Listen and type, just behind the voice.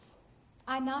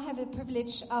I now have the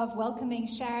privilege of welcoming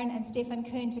Sharon and Stefan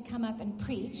Kern to come up and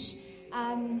preach.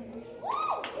 I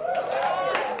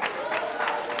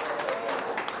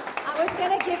was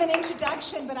going to give an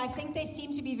introduction, but I think they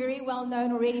seem to be very well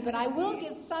known already. But I will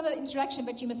give some introduction,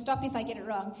 but you must stop me if I get it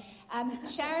wrong.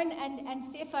 Sharon and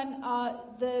Stefan are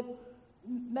the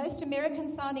most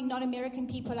American-sounding non-American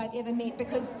people I've ever met,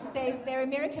 because they're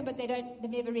American, but they've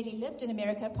never really lived in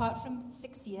America, apart from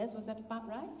 6 years. Was that about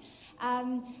right?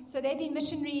 So they've been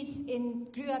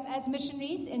grew up as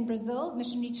missionaries in Brazil,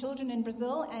 missionary children in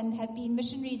Brazil, and have been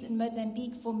missionaries in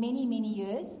Mozambique for many, many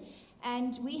years.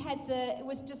 And we had it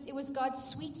was God's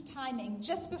sweet timing.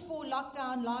 Just before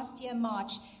lockdown last year,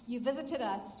 March, you visited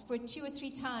us for 2 or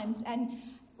 3 times, and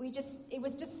it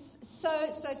was just so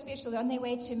special. They're on their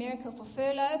way to America for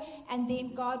furlough, and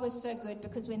then God was so good,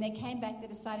 because when they came back, they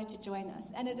decided to join us.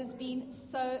 And it has been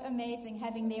so amazing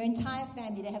having their entire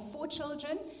family. They have 4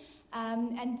 children,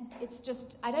 and it's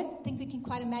just, I don't think we can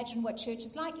quite imagine what church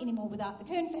is like anymore without the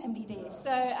Kern family there.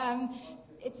 So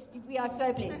we are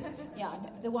so blessed. Yeah,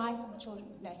 the wife and the children.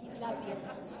 No, he's lovely, isn't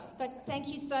he? But thank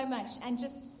you so much, and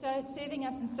just so serving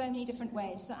us in so many different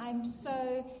ways. So I'm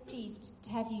so pleased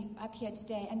to have you up here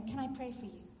today. And can I pray for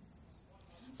you?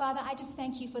 Father, I just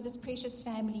thank you for this precious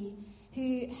family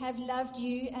who have loved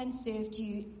you and served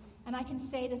you. And I can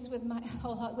say this with my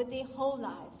whole heart, with their whole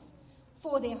lives,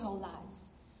 for their whole lives.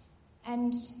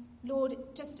 And Lord,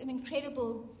 just an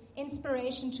incredible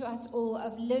inspiration to us all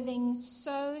of living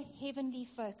so heavenly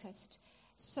focused,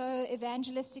 so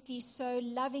evangelistically, so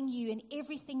loving you in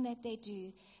everything that they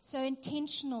do, so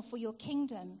intentional for your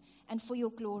kingdom and for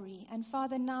your glory. And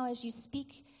Father, now as you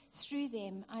speak through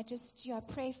them, I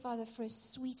pray, Father, for a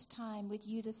sweet time with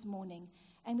you this morning.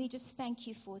 And we just thank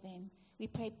you for them. We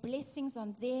pray blessings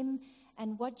on them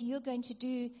and what you're going to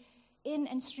do in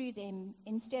and through them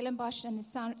in Stellenbosch and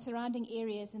the surrounding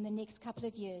areas in the next couple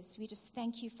of years. We just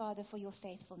thank you, Father, for your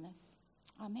faithfulness.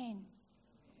 Amen.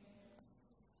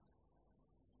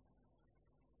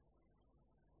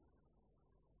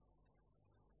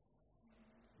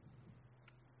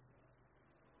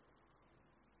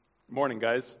 Good morning,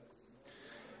 guys.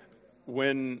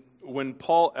 When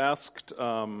Paul asked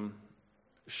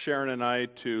Sharon and I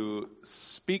to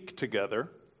speak together,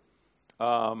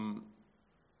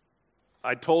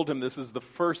 I told him this is the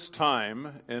first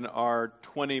time in our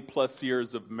 20-plus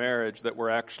years of marriage that we're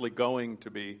actually going to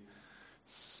be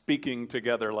speaking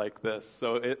together like this.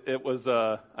 So it was,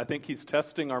 I think he's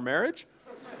testing our marriage.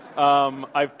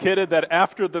 I've kidded that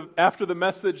after the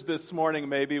message this morning,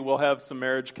 maybe we'll have some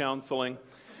marriage counseling.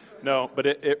 No, but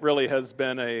it really has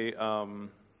been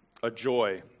a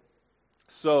joy.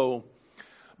 So,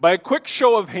 by a quick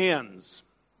show of hands,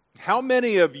 how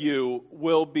many of you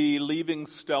will be leaving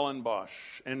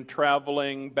Stellenbosch and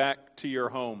traveling back to your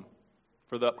home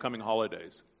for the upcoming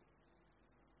holidays?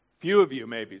 Few of you,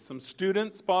 maybe. Some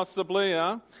students, possibly,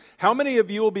 yeah? How many of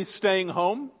you will be staying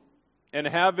home and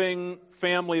having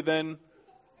family then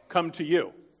come to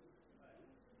you?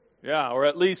 Yeah, or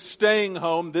at least staying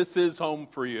home. This is home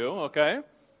for you, okay?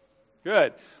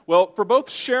 Good. Well, for both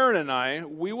Sharon and I,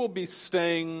 we will be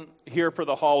staying here for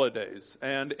the holidays.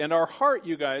 And in our heart,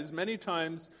 you guys, many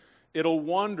times it'll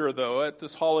wander, though, at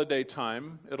this holiday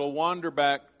time. It'll wander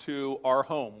back to our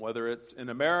home, whether it's in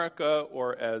America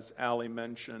or, as Allie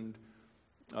mentioned,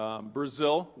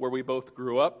 Brazil, where we both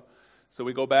grew up. So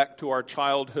we go back to our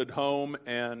childhood home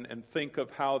and think of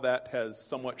how that has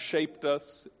somewhat shaped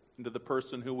us into the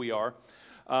person who we are.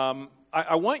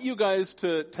 I want you guys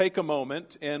to take a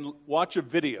moment and watch a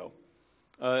video.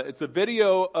 It's a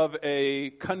video of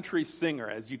a country singer.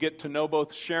 As you get to know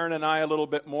both Sharon and I a little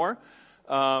bit more,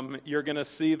 you're going to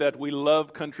see that we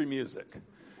love country music.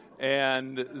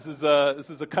 And this is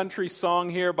a country song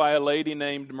here by a lady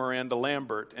named Miranda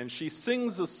Lambert. And she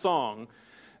sings a song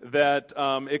that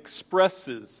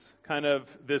expresses kind of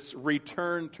this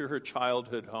return to her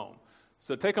childhood home.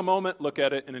 So take a moment, look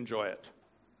at it, and enjoy it.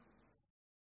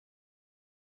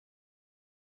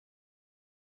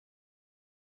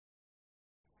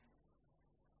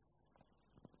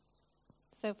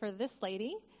 So for this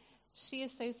lady, she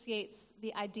associates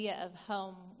the idea of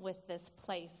home with this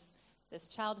place, this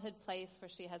childhood place where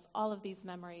she has all of these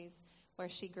memories, where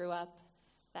she grew up,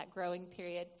 that growing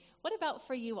period. What about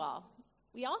for you all?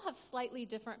 We all have slightly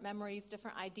different memories,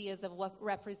 different ideas of what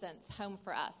represents home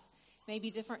for us.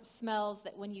 Maybe different smells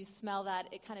that when you smell that,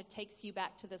 it kind of takes you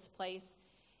back to this place.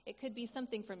 It could be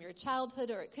something from your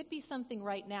childhood, or it could be something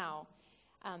right now.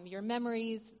 Your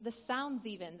memories, the sounds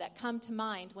even that come to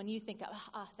mind when you think,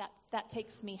 that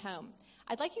takes me home.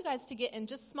 I'd like you guys to get in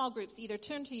just small groups. Either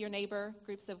turn to your neighbor,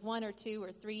 groups of 1 or 2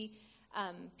 or 3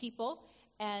 people,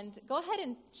 And go ahead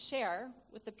and share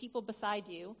with the people beside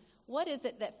you, what is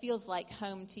it that feels like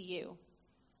home to you?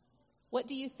 What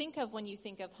do you think of when you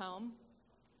think of home?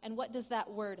 And what does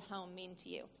that word home mean to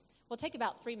you? We'll take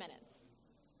about 3 minutes.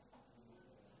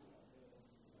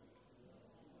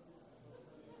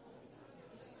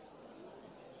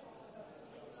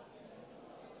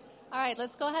 All right,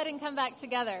 let's go ahead and come back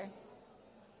together.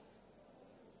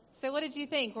 So what did you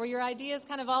think? Were your ideas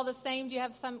kind of all the same? Do you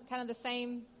have some kind of the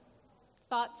same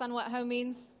thoughts on what home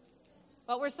means?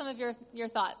 What were some of your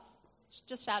thoughts?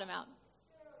 Just shout them out.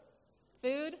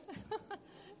 Food?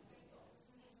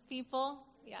 People?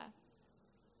 Yeah.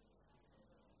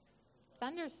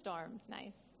 Thunderstorms,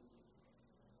 nice.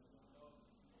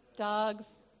 Dogs,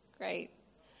 great.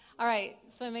 All right,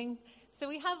 swimming. So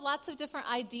we have lots of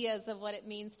different ideas of what it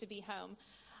means to be home.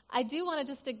 I do want to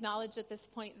just acknowledge at this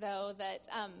point, though, that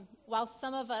while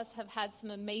some of us have had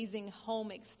some amazing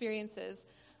home experiences,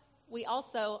 we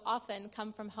also often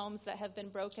come from homes that have been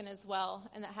broken as well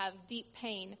and that have deep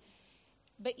pain.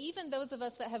 But even those of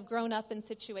us that have grown up in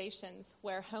situations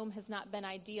where home has not been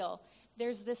ideal,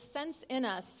 there's this sense in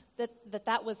us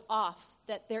that was off,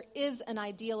 that there is an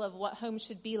ideal of what home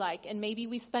should be like. And maybe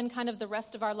we spend kind of the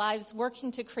rest of our lives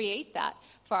working to create that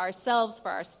for ourselves,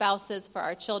 for our spouses, for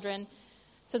our children.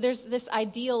 So there's this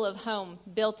ideal of home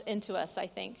built into us, I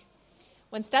think.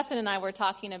 When Stefan and I were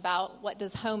talking about what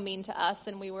does home mean to us,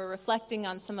 and we were reflecting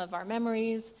on some of our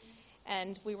memories,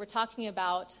 and we were talking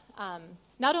about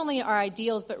not only our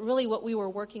ideals, but really what we were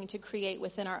working to create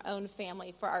within our own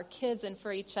family, for our kids and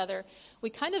for each other. We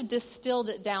kind of distilled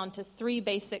it down to 3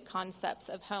 basic concepts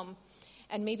of home,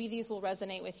 and maybe these will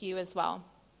resonate with you as well.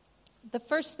 The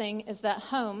first thing is that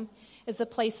home is a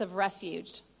place of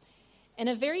refuge. In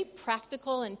a very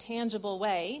practical and tangible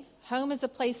way, home is a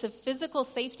place of physical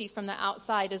safety from the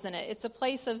outside, isn't it? It's a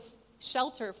place of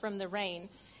shelter from the rain.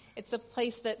 It's a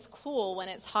place that's cool when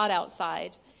it's hot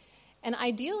outside. And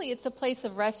ideally, it's a place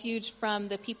of refuge from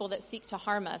the people that seek to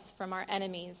harm us, from our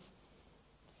enemies.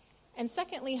 And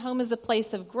secondly, home is a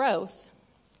place of growth.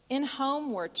 In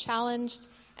home, we're challenged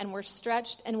and we're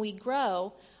stretched and we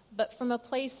grow, but from a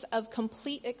place of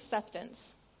complete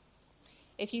acceptance.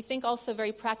 If you think also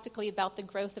very practically about the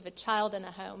growth of a child in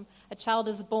a home, a child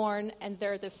is born and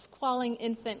they're this squalling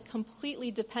infant, completely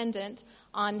dependent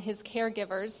on his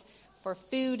caregivers for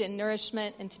food and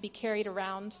nourishment and to be carried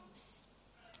around.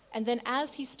 And then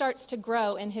as he starts to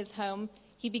grow in his home,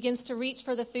 he begins to reach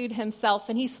for the food himself,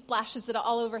 and he splashes it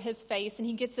all over his face, and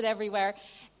he gets it everywhere.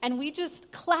 And we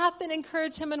just clap and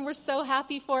encourage him, and we're so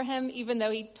happy for him, even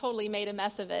though he totally made a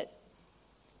mess of it.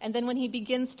 And then when he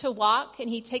begins to walk, and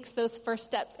he takes those first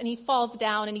steps, and he falls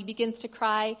down, and he begins to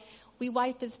cry, we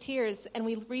wipe his tears, and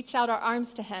we reach out our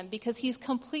arms to him, because he's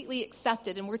completely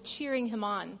accepted, and we're cheering him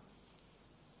on.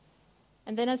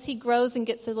 And then as he grows and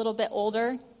gets a little bit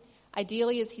older,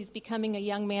 ideally as he's becoming a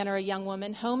young man or a young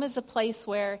woman, home is a place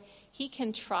where he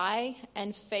can try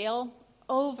and fail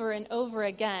over and over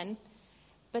again,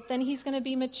 but then he's going to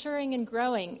be maturing and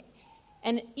growing.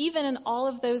 And even in all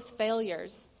of those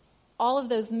failures, all of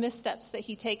those missteps that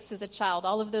he takes as a child,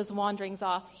 all of those wanderings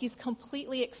off, he's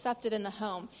completely accepted in the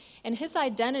home. And his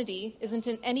identity isn't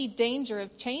in any danger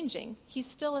of changing. He's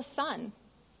still a son.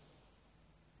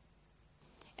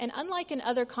 And unlike in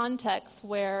other contexts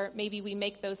where maybe we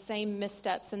make those same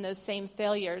missteps and those same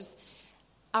failures,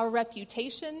 our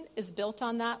reputation is built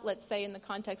on that, let's say in the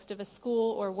context of a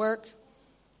school or work,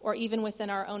 or even within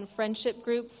our own friendship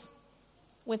groups.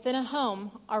 Within a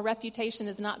home, our reputation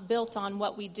is not built on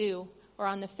what we do or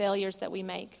on the failures that we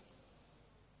make.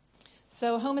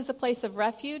 So home is a place of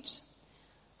refuge.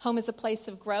 Home is a place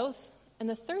of growth. And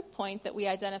the third point that we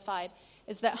identified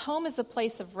is that home is a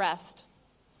place of rest.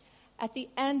 At the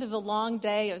end of a long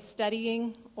day of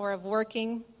studying or of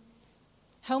working,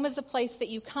 home is a place that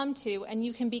you come to and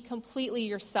you can be completely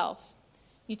yourself.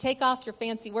 You take off your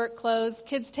fancy work clothes,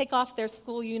 kids take off their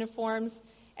school uniforms,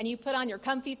 and you put on your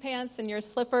comfy pants and your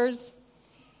slippers.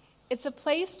 It's a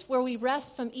place where we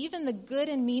rest from even the good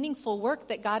and meaningful work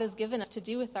that God has given us to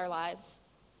do with our lives.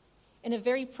 In a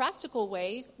very practical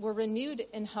way, we're renewed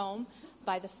in home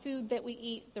by the food that we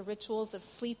eat, the rituals of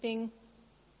sleeping,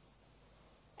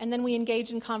 and then we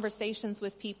engage in conversations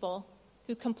with people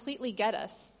who completely get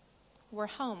us. We're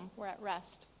home. We're at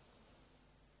rest.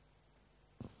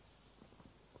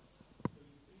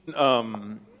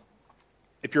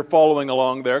 If you're following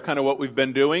along there, kind of what we've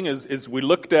been doing is we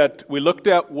looked at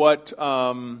what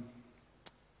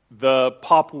the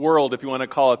pop world, if you want to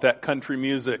call it that, country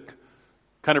music,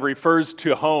 kind of refers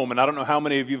to home. And I don't know how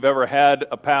many of you have ever had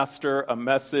a pastor, a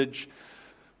message,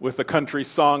 with a country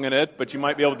song in it, but you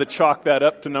might be able to chalk that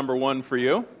up to number one for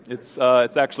you. It's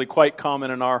actually quite common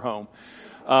in our home.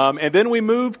 And then we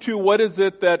move to what is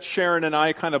it that Sharon and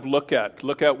I kind of look at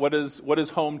what is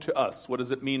home to us, what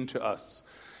does it mean to us.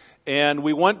 And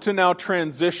we want to now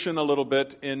transition a little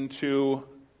bit into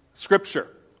Scripture.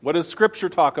 What does Scripture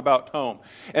talk about home?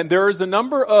 And there is a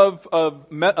number of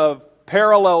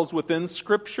parallels within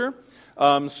Scripture,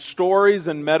 stories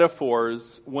and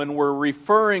metaphors when we're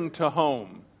referring to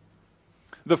home.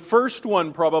 The first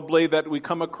one probably that we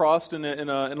come across in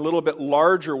a little bit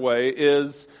larger way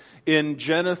is in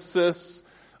Genesis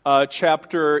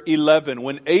chapter 11,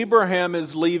 when Abraham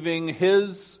is leaving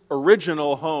his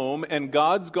original home and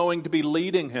God's going to be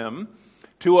leading him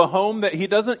to a home that he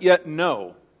doesn't yet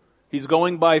know. He's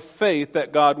going by faith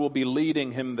that God will be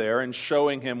leading him there and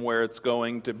showing him where it's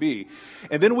going to be.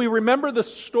 And then we remember the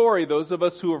story, those of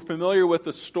us who are familiar with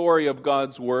the story of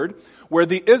God's Word, where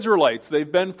the Israelites, they've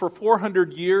been for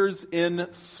 400 years in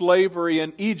slavery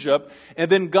in Egypt, and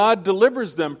then God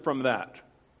delivers them from that.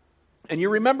 And you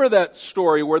remember that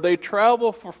story where they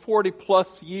travel for 40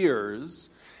 plus years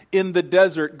in the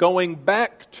desert, going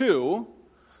back to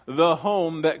the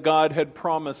home that God had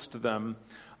promised them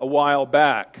a while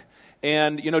back.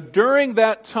 And, during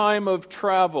that time of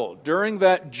travel, during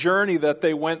that journey that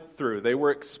they went through, they were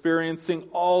experiencing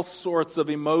all sorts of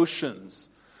emotions,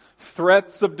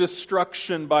 threats of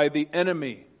destruction by the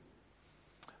enemy,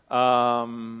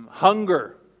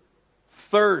 hunger,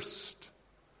 thirst,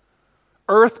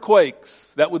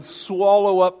 earthquakes that would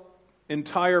swallow up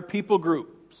entire people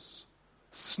groups,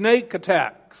 snake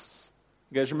attacks.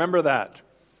 You guys remember that?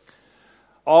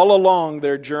 All along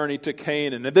their journey to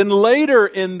Canaan. And then later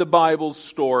in the Bible's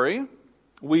story,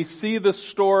 we see the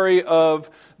story of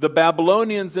the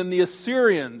Babylonians and the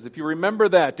Assyrians. If you remember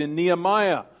that in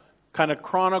Nehemiah, kind of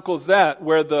chronicles that,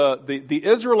 where the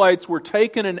Israelites were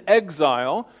taken in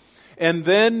exile, and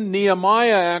then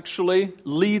Nehemiah actually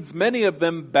leads many of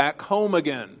them back home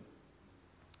again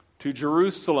to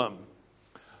Jerusalem.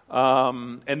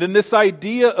 And then this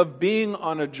idea of being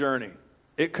on a journey,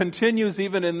 it continues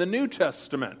even in the New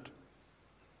Testament.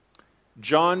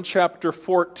 John chapter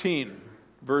 14,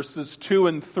 verses 2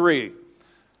 and 3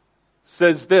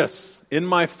 says this, "In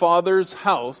my Father's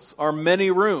house are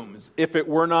many rooms. If it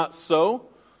were not so,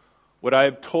 would I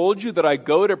have told you that I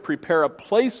go to prepare a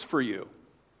place for you?"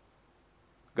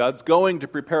 God's going to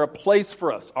prepare a place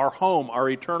for us, our home, our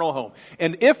eternal home.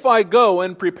 "And if I go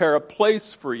and prepare a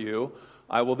place for you,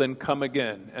 I will then come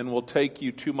again and will take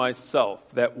you to myself,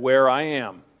 that where I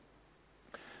am,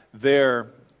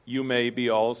 there you may be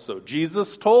also."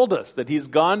 Jesus told us that He's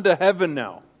gone to heaven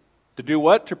now. To do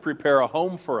what? To prepare a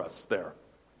home for us there.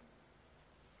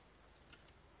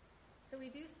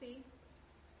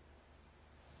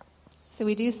 So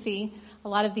we do see a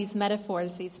lot of these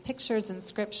metaphors, these pictures in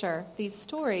Scripture, these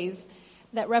stories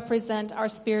that represent our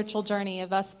spiritual journey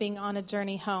of us being on a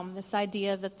journey home, this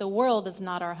idea that the world is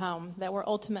not our home, that we're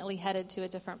ultimately headed to a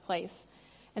different place.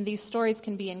 And these stories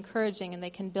can be encouraging and they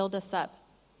can build us up.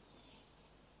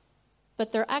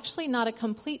 But they're actually not a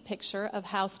complete picture of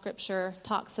how Scripture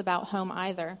talks about home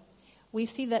either. We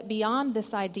see that beyond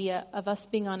this idea of us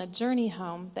being on a journey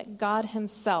home, that God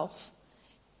Himself,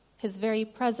 His very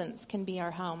presence can be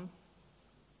our home.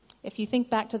 If you think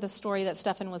back to the story that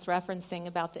Stephan was referencing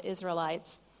about the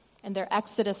Israelites and their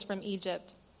exodus from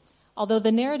Egypt, although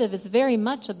the narrative is very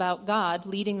much about God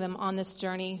leading them on this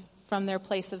journey from their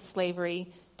place of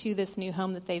slavery to this new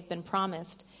home that they've been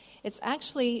promised, it's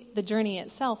actually the journey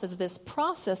itself is this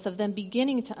process of them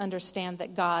beginning to understand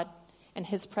that God and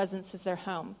His presence is their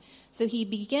home. So He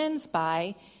begins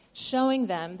by showing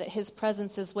them that His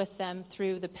presence is with them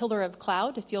through the pillar of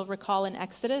cloud, if you'll recall in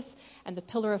Exodus, and the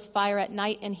pillar of fire at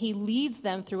night, and He leads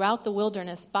them throughout the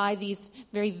wilderness by these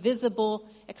very visible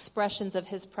expressions of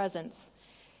His presence.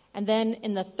 And then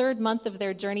in the third month of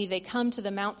their journey, they come to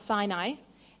the Mount Sinai,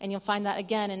 and you'll find that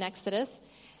again in Exodus.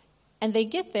 And they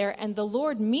get there, and the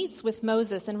Lord meets with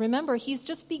Moses. And remember, He's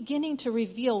just beginning to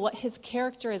reveal what His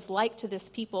character is like to this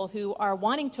people who are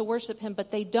wanting to worship Him,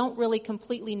 but they don't really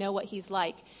completely know what He's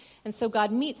like. And so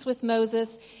God meets with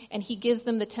Moses, and He gives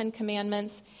them the 10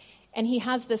 Commandments. And he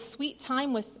has this sweet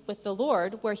time with the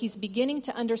Lord where he's beginning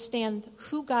to understand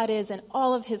who God is and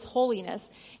all of His holiness.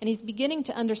 And he's beginning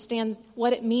to understand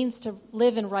what it means to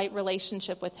live in right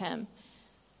relationship with Him.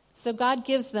 So God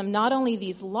gives them not only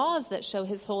these laws that show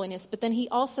His holiness, but then He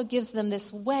also gives them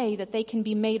this way that they can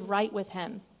be made right with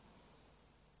Him.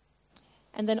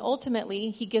 And then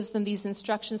ultimately, He gives them these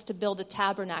instructions to build a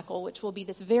tabernacle, which will be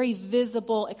this very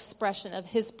visible expression of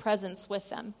His presence with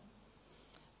them.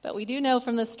 But we do know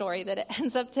from the story that it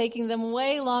ends up taking them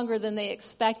way longer than they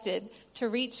expected to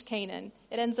reach Canaan.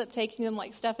 It ends up taking them,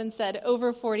 like Stephan said,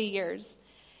 over 40 years.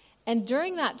 And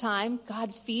during that time,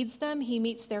 God feeds them. He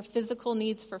meets their physical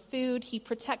needs for food. He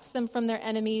protects them from their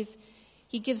enemies.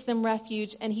 He gives them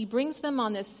refuge, and he brings them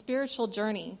on this spiritual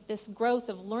journey, this growth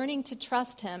of learning to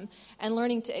trust him and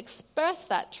learning to express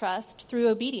that trust through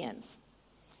obedience.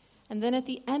 And then at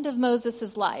the end of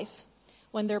Moses' life,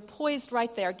 when they're poised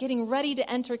right there, getting ready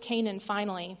to enter Canaan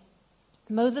finally,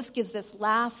 Moses gives this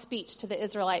last speech to the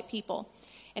Israelite people,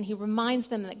 and he reminds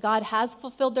them that God has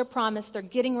fulfilled their promise. They're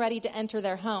getting ready to enter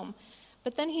their home.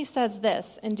 But then he says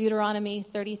this in Deuteronomy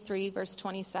 33, verse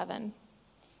 27.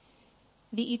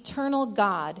 The eternal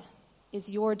God is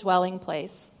your dwelling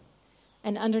place,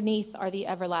 and underneath are the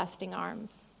everlasting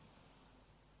arms.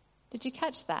 Did you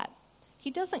catch that? He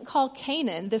doesn't call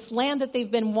Canaan, this land that they've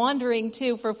been wandering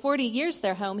to for 40 years,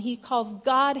 their home. He calls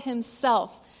God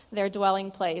himself their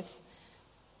dwelling place.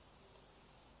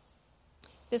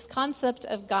 This concept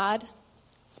of God's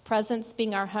presence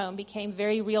being our home became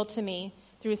very real to me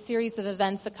through a series of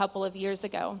events a couple of years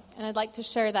ago, and I'd like to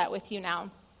share that with you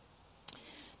now.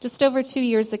 Just over 2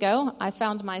 years ago, I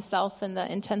found myself in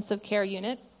the intensive care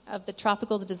unit of the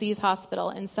Tropical Disease Hospital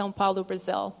in São Paulo,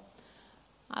 Brazil.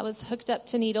 I was hooked up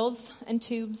to needles and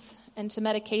tubes and to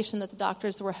medication that the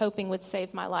doctors were hoping would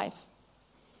save my life.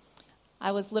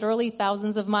 I was literally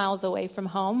thousands of miles away from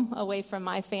home, away from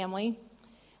my family,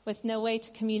 with no way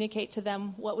to communicate to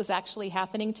them what was actually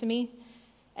happening to me,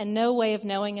 and no way of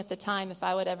knowing at the time if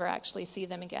I would ever actually see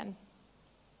them again.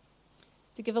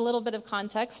 To give a little bit of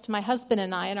context, my husband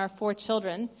and I and our 4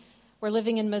 children were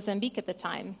living in Mozambique at the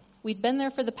time. We'd been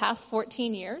there for the past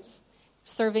 14 years,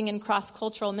 serving in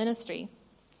cross-cultural ministry.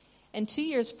 And 2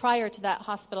 years prior to that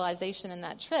hospitalization and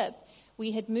that trip,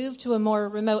 we had moved to a more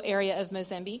remote area of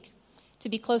Mozambique to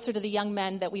be closer to the young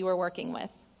men that we were working with.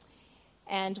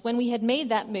 And when we had made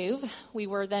that move, we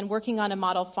were then working on a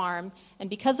model farm. And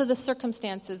because of the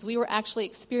circumstances, we were actually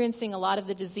experiencing a lot of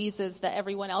the diseases that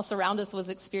everyone else around us was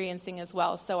experiencing as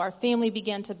well. So our family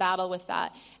began to battle with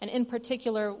that. And in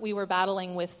particular, we were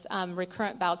battling with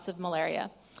recurrent bouts of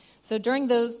malaria. So during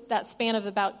that span of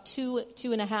about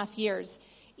 2.5 years,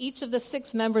 each of the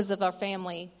 6 members of our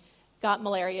family got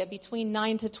malaria between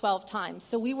 9 to 12 times.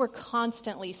 So we were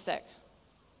constantly sick.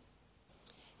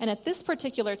 And at this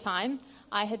particular time,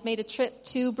 I had made a trip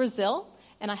to Brazil,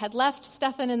 and I had left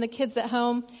Stephan and the kids at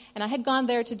home, and I had gone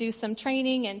there to do some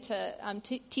training and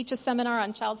to teach a seminar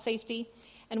on child safety.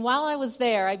 And while I was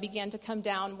there, I began to come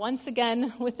down once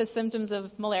again with the symptoms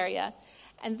of malaria.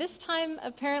 And this time,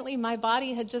 apparently, my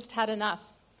body had just had enough.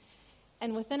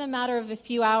 And within a matter of a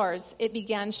few hours, it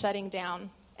began shutting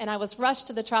down. And I was rushed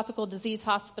to the Tropical Disease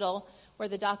Hospital, where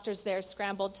the doctors there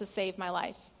scrambled to save my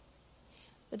life.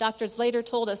 The doctors later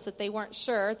told us that they weren't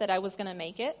sure that I was going to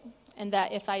make it, and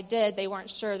that if I did, they weren't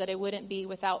sure that it wouldn't be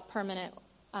without permanent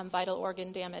vital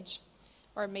organ damage,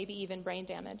 or maybe even brain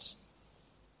damage.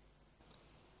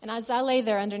 And as I lay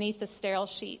there underneath the sterile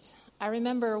sheet, I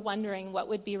remember wondering what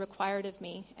would be required of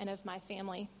me and of my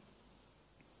family.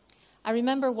 I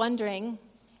remember wondering,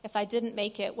 if I didn't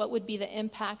make it, what would be the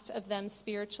impact of them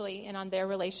spiritually and on their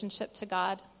relationship to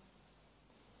God.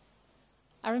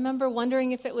 I remember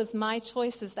wondering if it was my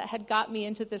choices that had got me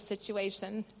into this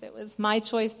situation. If it was my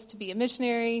choice to be a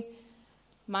missionary,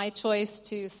 my choice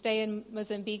to stay in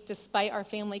Mozambique despite our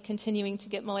family continuing to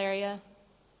get malaria,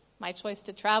 my choice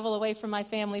to travel away from my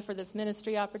family for this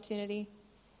ministry opportunity.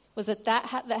 Was it that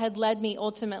had led me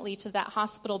ultimately to that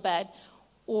hospital bed,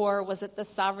 or was it the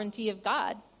sovereignty of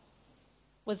God?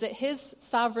 Was it his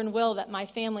sovereign will that my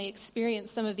family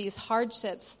experienced some of these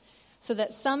hardships so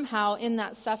that somehow in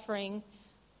that suffering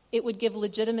it would give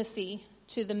legitimacy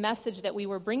to the message that we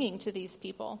were bringing to these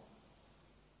people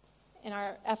in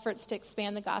our efforts to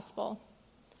expand the gospel?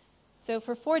 So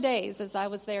for 4 days, as I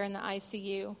was there in the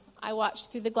ICU, I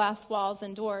watched through the glass walls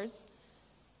and doors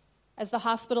as the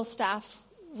hospital staff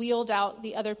wheeled out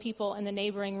the other people in the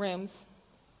neighboring rooms,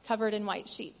 covered in white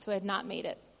sheets, who had not made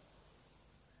it.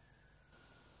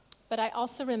 But I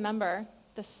also remember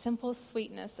the simple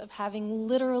sweetness of having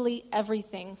literally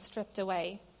everything stripped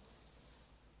away,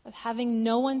 of having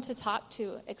no one to talk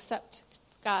to except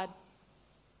God.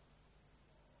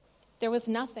 There was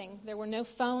nothing. There were no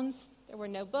phones. There were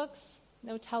no books,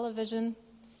 no television,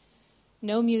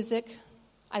 no music.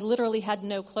 I literally had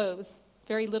no clothes,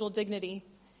 very little dignity.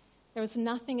 There was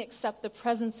nothing except the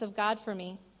presence of God for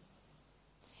me.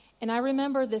 And I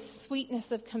remember this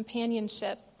sweetness of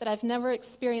companionship that I've never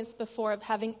experienced before, of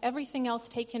having everything else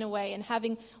taken away and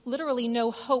having literally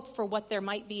no hope for what there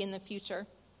might be in the future.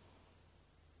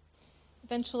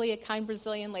 Eventually, a kind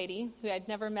Brazilian lady who I'd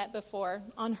never met before,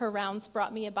 on her rounds,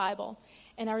 brought me a Bible.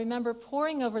 And I remember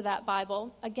poring over that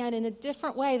Bible, again, in a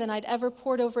different way than I'd ever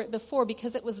pored over it before,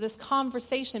 because it was this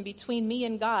conversation between me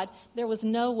and God. There was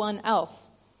no one else.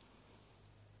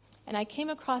 And I came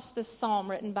across this psalm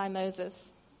written by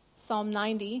Moses, Psalm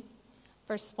 90,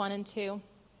 verse 1 and 2.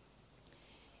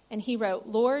 And he wrote,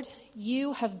 "Lord,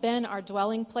 you have been our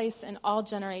dwelling place in all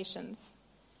generations.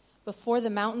 Before the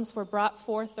mountains were brought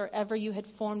forth, or ever you had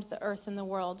formed the earth and the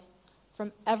world,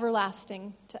 from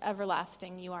everlasting to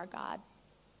everlasting you are God."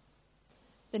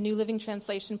 The New Living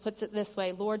Translation puts it this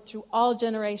way: "Lord, through all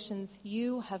generations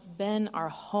you have been our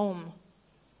home."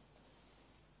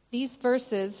 These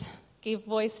verses gave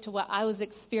voice to what I was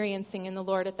experiencing in the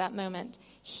Lord at that moment.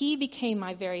 He became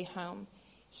my very home.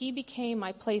 He became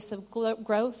my place of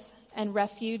growth and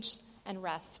refuge and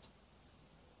rest.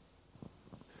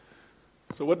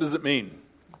 So what does it mean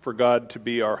for God to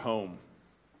be our home?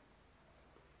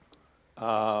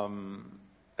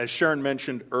 As Sharon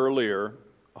mentioned earlier,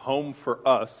 home for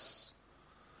us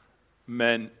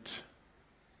meant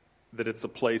that it's a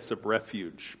place of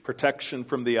refuge, protection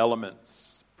from the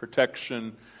elements,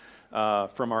 protection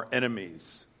from our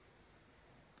enemies.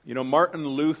 You know, Martin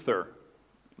Luther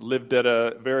lived at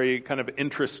a very kind of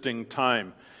interesting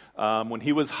time. When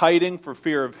he was hiding for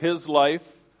fear of his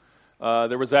life,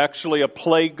 there was actually a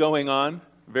plague going on,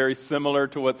 very similar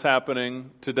to what's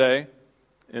happening today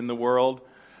in the world.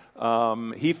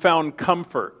 He found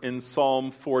comfort in Psalm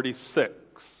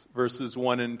 46, verses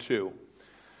 1 and 2.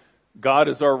 God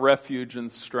is our refuge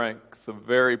and strength, a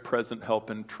very present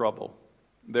help in trouble.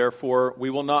 Therefore,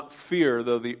 we will not fear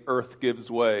though the earth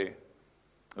gives way,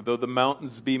 though the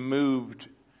mountains be moved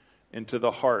into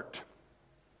the heart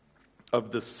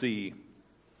of the sea.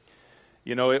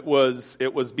 You know, it was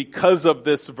because of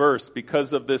this verse,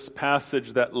 because of this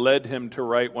passage, that led him to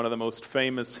write one of the most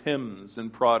famous hymns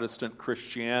in Protestant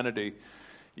Christianity.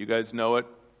 You guys know it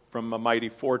from "A Mighty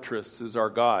Fortress is Our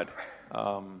God."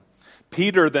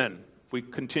 Peter, then, if we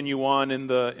continue on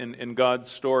in God's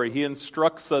story, he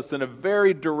instructs us in a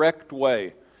very direct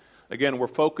way. Again, we're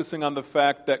focusing on the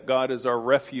fact that God is our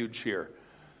refuge here.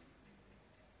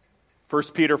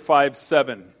 1 Peter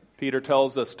 5:7, Peter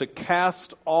tells us to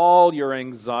cast all your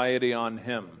anxiety on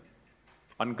Him,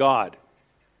 on God.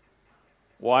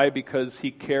 Why? Because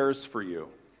He cares for you.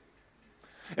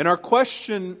 And our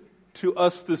question to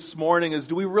us this morning is,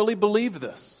 do we really believe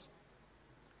this?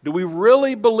 Do we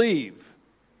really believe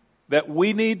that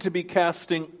we need to be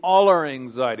casting all our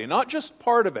anxiety, not just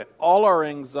part of it, all our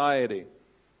anxiety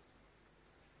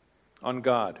on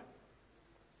God?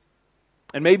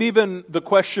 And maybe even the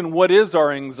question, what is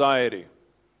our anxiety?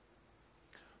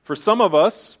 For some of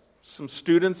us, some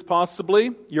students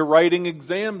possibly, you're writing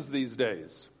exams these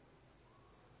days.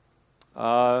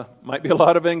 Might be a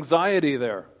lot of anxiety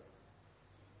there.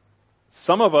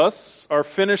 Some of us are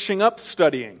finishing up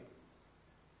studying,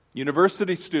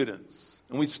 university students,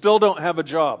 and we still don't have a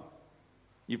job.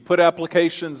 You've put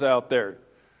applications out there.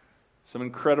 Some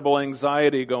incredible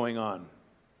anxiety going on.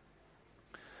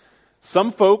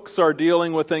 Some folks are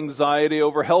dealing with anxiety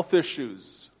over health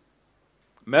issues,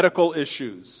 medical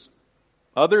issues.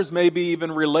 Others maybe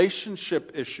even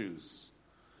relationship issues.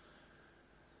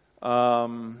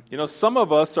 Some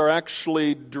of us are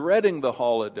actually dreading the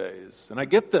holidays. And I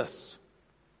get this.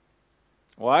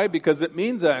 Why? Because it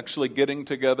means actually getting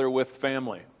together with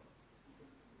family.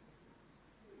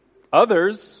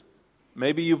 Others,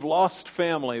 maybe you've lost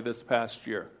family this past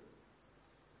year.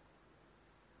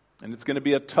 And it's going to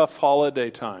be a tough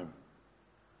holiday time.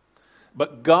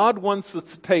 But God wants us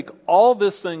to take all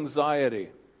this anxiety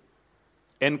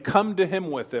and come to Him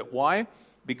with it. Why?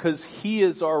 Because He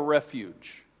is our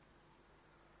refuge.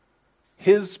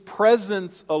 His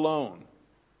presence alone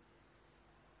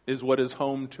is what is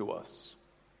home to us.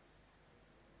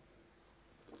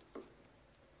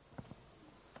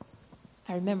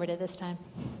 I remembered it this time.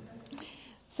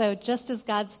 So just as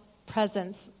God's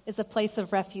presence is a place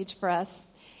of refuge for us,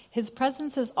 His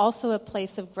presence is also a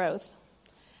place of growth.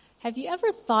 Have you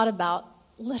ever thought about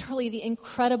literally the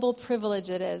incredible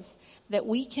privilege it is that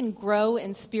we can grow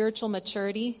in spiritual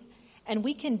maturity and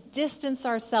we can distance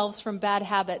ourselves from bad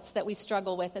habits that we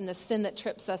struggle with and the sin that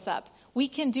trips us up? We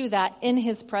can do that in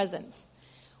His presence.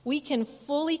 We can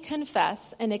fully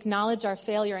confess and acknowledge our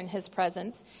failure in His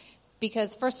presence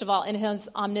because, first of all, in His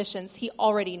omniscience, He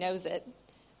already knows it.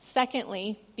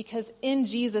 Secondly, because in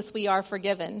Jesus we are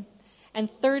forgiven. And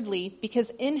thirdly,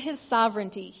 because in His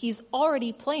sovereignty, He's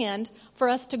already planned for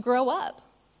us to grow up.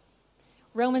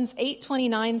 Romans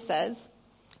 8:29 says,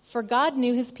 "For God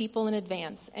knew His people in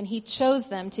advance, and He chose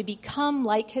them to become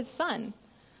like His Son,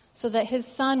 so that his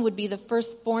son would be the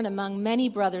firstborn among many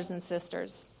brothers and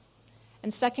sisters.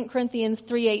 And 2 Corinthians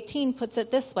 3:18 puts it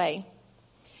this way,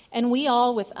 "And we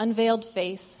all, with unveiled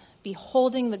face,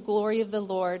 beholding the glory of the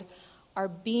Lord, are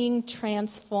being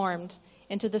transformed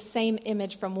into the same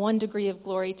image from one degree of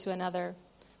glory to another.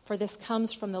 For this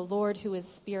comes from the Lord who is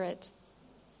Spirit."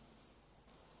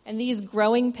 And these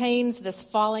growing pains, this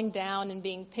falling down and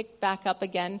being picked back up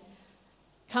again,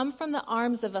 come from the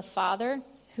arms of a Father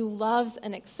who loves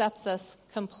and accepts us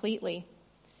completely.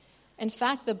 In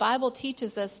fact, the Bible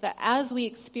teaches us that as we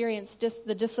experience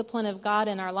the discipline of God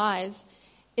in our lives,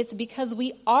 it's because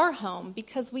we are home,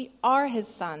 because we are his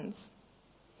sons.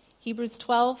 Hebrews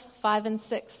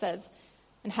 12:5-6 says,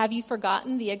 "And have you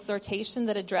forgotten the exhortation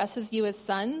that addresses you as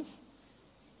sons?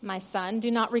 My son,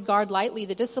 do not regard lightly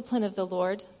the discipline of the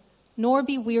Lord, nor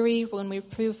be weary when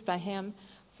reproved by him,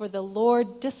 for the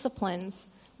Lord disciplines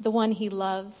the one he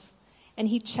loves, and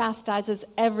he chastises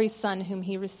every son whom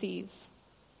he receives."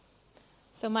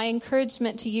 So my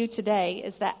encouragement to you today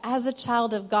is that as a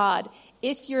child of God,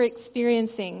 if you're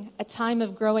experiencing a time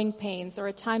of growing pains or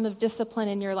a time of discipline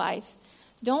in your life,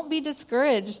 don't be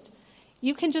discouraged.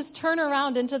 You can just turn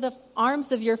around into the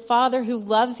arms of your Father who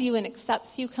loves you and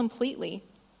accepts you completely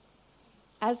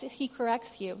as he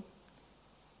corrects you,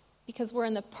 because we're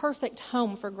in the perfect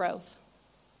home for growth.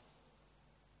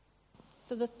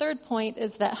 So the third point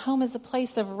is that home is a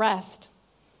place of rest.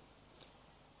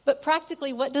 But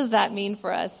practically, what does that mean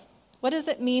for us? What does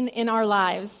it mean in our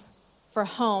lives for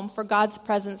home, for God's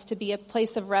presence to be a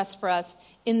place of rest for us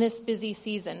in this busy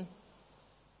season?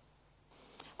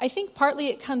 I think partly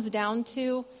it comes down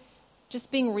to just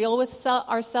being real with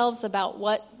ourselves about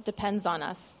what depends on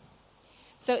us.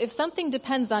 So if something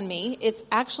depends on me, it's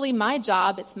actually my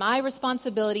job, it's my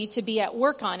responsibility to be at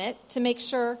work on it, to make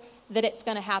sure that it's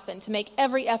going to happen, to make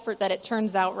every effort that it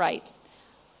turns out right.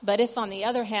 But if, on the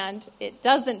other hand, it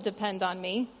doesn't depend on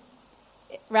me,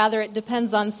 rather it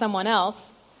depends on someone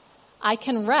else, I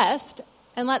can rest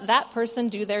and let that person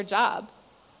do their job.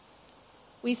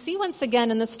 We see once again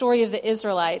in the story of the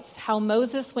Israelites how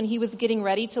Moses, when he was getting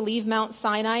ready to leave Mount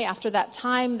Sinai after that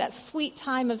time, that sweet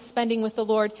time of spending with the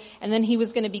Lord, and then he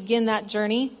was going to begin that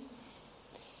journey,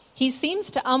 he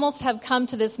seems to almost have come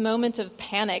to this moment of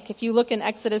panic. If you look in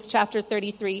Exodus chapter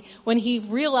 33, when he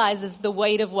realizes the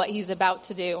weight of what he's about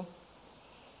to do.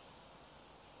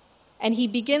 And he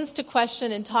begins to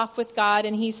question and talk with God,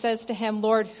 and he says to him,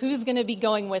 "Lord, who's going to be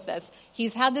going with us?"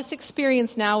 He's had this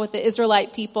experience now with the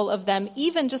Israelite people of them,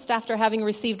 even just after having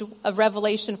received a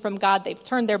revelation from God, they've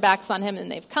turned their backs on him,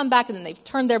 and they've come back, and then they've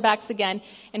turned their backs again.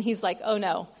 And he's like, "Oh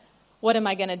no, what am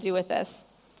I going to do with this?"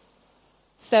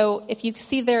 So if you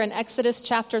see there in Exodus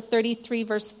chapter 33,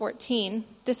 verse 14,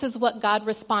 this is what God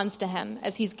responds to him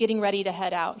as he's getting ready to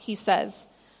head out. He says,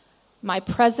 "My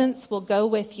presence will go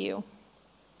with you,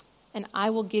 and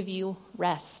I will give you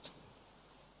rest."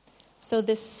 So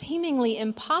this seemingly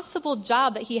impossible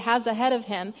job that he has ahead of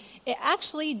him, it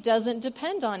actually doesn't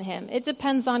depend on him. It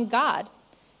depends on God.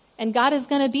 And God is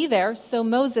going to be there so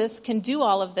Moses can do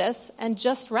all of this and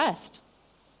just rest.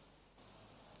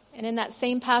 And in that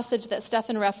same passage that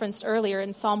Stephan referenced earlier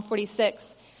in Psalm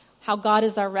 46, how God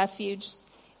is our refuge,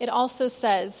 it also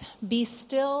says, "Be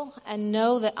still and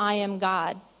know that I am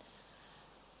God."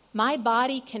 My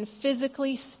body can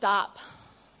physically stop.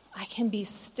 I can be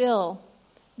still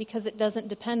because it doesn't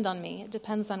depend on me. It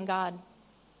depends on God.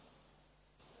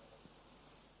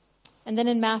 And then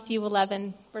in Matthew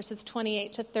 11, verses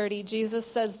 28-30, Jesus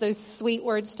says those sweet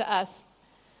words to us.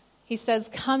 He says,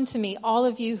 "Come to me, all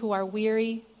of you who are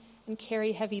weary and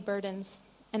carry heavy burdens,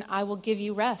 and I will give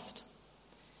you rest.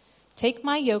 Take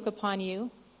my yoke upon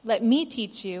you. Let me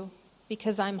teach you,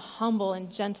 because I'm humble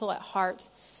and gentle at heart,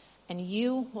 and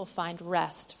you will find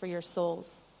rest for your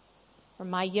souls. For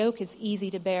my yoke is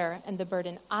easy to bear, and the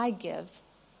burden I give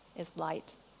is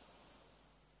light."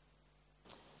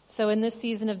 So in this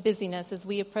season of busyness, as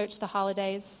we approach the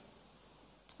holidays,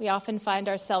 we often find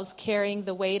ourselves carrying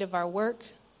the weight of our work,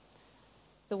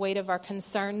 the weight of our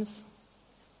concerns.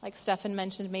 Like Stephan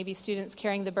mentioned, maybe students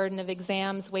carrying the burden of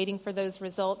exams, waiting for those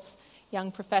results,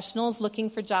 young professionals looking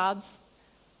for jobs,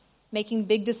 making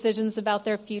big decisions about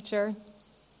their future,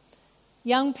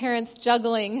 young parents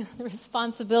juggling the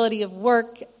responsibility of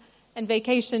work and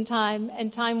vacation time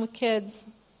and time with kids.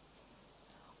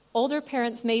 Older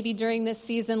parents maybe during this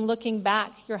season looking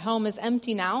back, your home is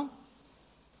empty now.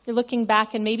 You're looking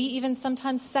back and maybe even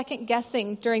sometimes second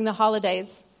guessing during the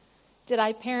holidays. Did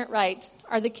I parent right?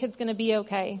 Are the kids going to be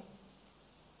okay?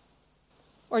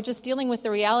 Or just dealing with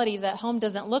the reality that home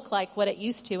doesn't look like what it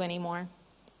used to anymore.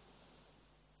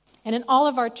 And in all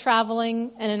of our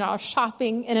traveling and in our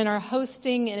shopping and in our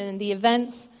hosting and in the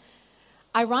events,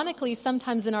 Ironically,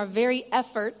 sometimes in our very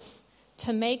efforts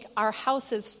to make our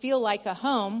houses feel like a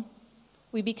home,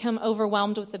 we become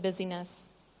overwhelmed with the busyness.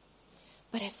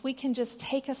 But if we can just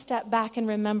take a step back and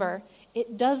remember,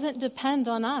 it doesn't depend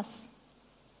on us.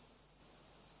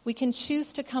 We can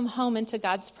choose to come home into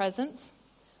God's presence.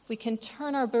 We can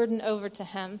turn our burden over to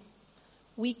Him.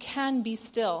 We can be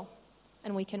still,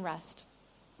 and we can rest.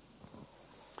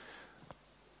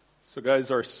 So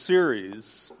guys, our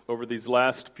series over these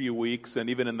last few weeks and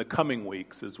even in the coming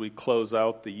weeks as we close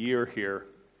out the year here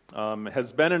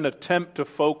has been an attempt to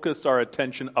focus our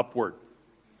attention upward.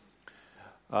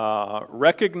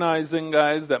 Recognizing,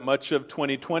 guys, that much of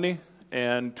 2020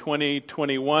 and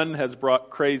 2021 has brought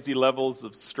crazy levels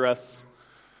of stress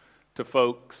to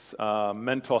folks,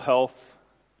 mental health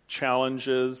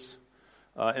challenges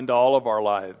into all of our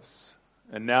lives.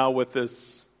 And now with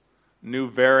this new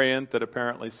variant that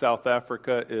apparently South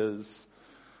Africa is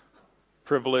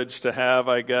privileged to have,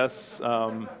 I guess.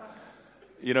 Who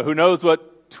knows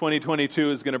what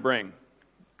 2022 is going to bring.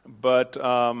 But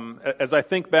as I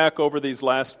think back over these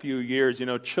last few years,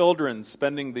 children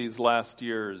spending these last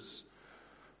years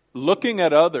looking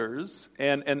at others,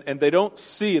 and they don't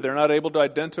see, they're not able to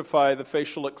identify the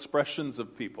facial expressions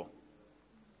of people.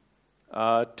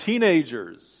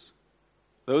 Teenagers,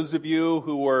 those of you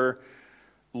who were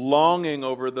longing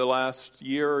over the last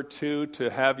year or two to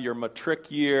have your matric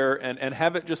year and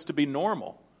have it just to be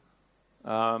normal.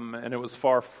 And it was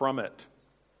far from it.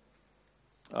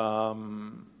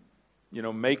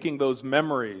 Making those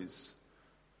memories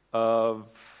of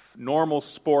normal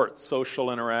sports,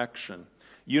 social interaction.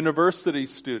 University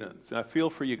students, and I feel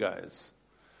for you guys.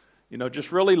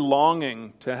 Just really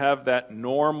longing to have that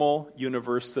normal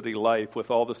university life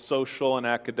with all the social and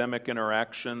academic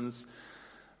interactions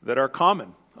that are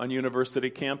common on university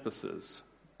campuses.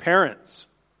 Parents.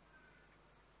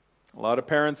 A lot of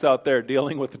parents out there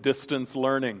dealing with distance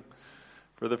learning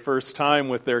for the first time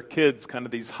with their kids, kind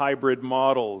of these hybrid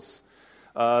models.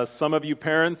 Some of you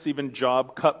parents, even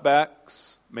job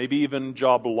cutbacks, maybe even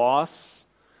job loss,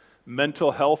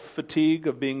 mental health fatigue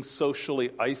of being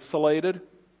socially isolated.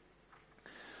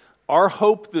 Our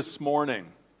hope this morning,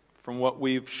 from what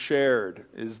we've shared,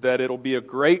 is that it'll be a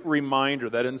great reminder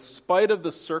that in spite of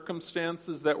the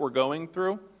circumstances that we're going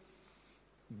through,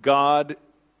 God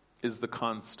is the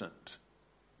constant.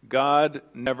 God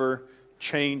never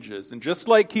changes. And just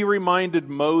like He reminded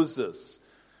Moses,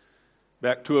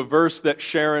 back to a verse that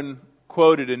Sharon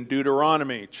quoted in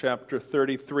Deuteronomy chapter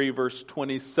 33, verse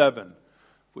 27.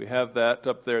 We have that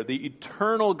up there. The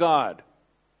eternal God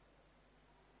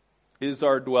is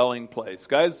our dwelling place.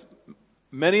 Guys,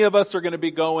 many of us are going to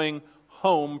be going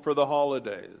home for the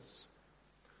holidays.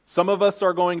 Some of us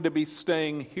are going to be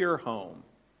staying here home.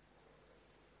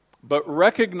 But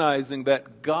recognizing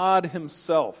that God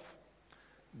Himself,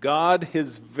 God,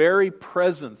 His very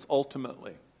presence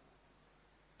ultimately,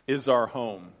 is our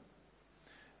home.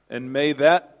 And may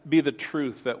that be the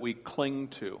truth that we cling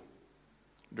to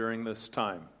during this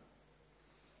time.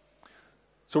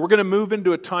 So we're going to move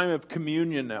into a time of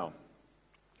communion now.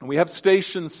 And we have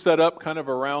stations set up kind of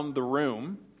around the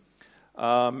room.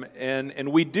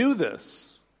 And we do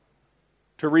this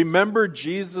to remember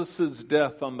Jesus'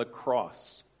 death on the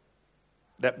cross.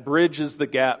 That bridges the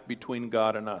gap between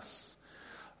God and us.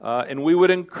 And we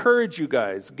would encourage you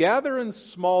guys, gather in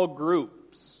small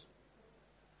groups.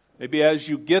 Maybe as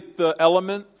you get the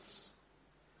elements,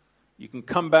 you can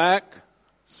come back,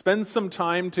 spend some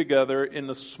time together in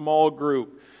a small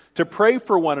group to pray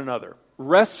for one another,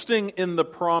 resting in the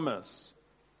promise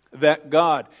that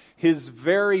God, His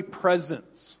very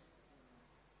presence,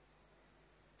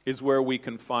 is where we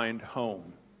can find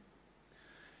home.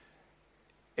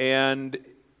 And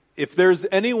if there's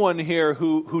anyone here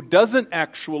who doesn't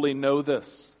actually know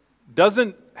this,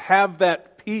 doesn't have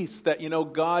that peace that,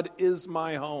 God is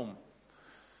my home,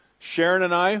 Sharon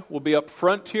and I will be up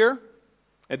front here,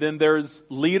 and then there's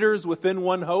leaders within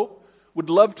One Hope. Would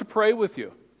love to pray with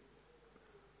you.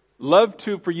 Love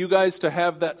for you guys to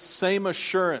have that same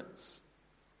assurance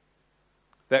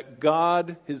that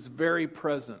God, His very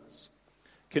presence,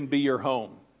 can be your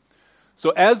home. So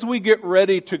as we get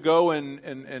ready to go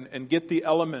and get the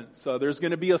elements, there's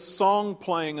going to be a song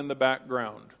playing in the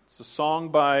background. It's a song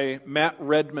by Matt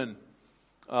Redman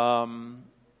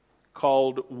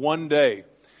called One Day.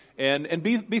 And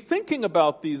be thinking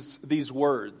about these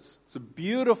words. It's a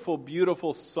beautiful,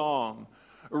 beautiful song,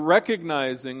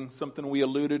 recognizing something we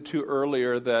alluded to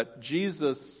earlier, that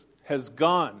Jesus has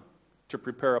gone to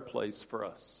prepare a place for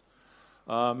us.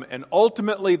 And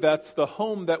ultimately, that's the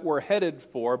home that we're headed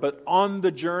for, but on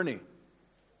the journey,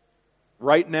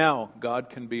 right now, God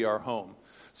can be our home.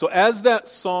 So as that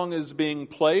song is being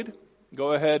played,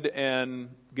 go ahead and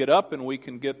get up and we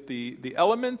can get the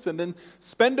elements, and then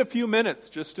spend a few minutes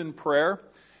just in prayer.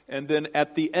 And then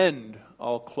at the end,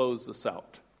 I'll close this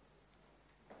out.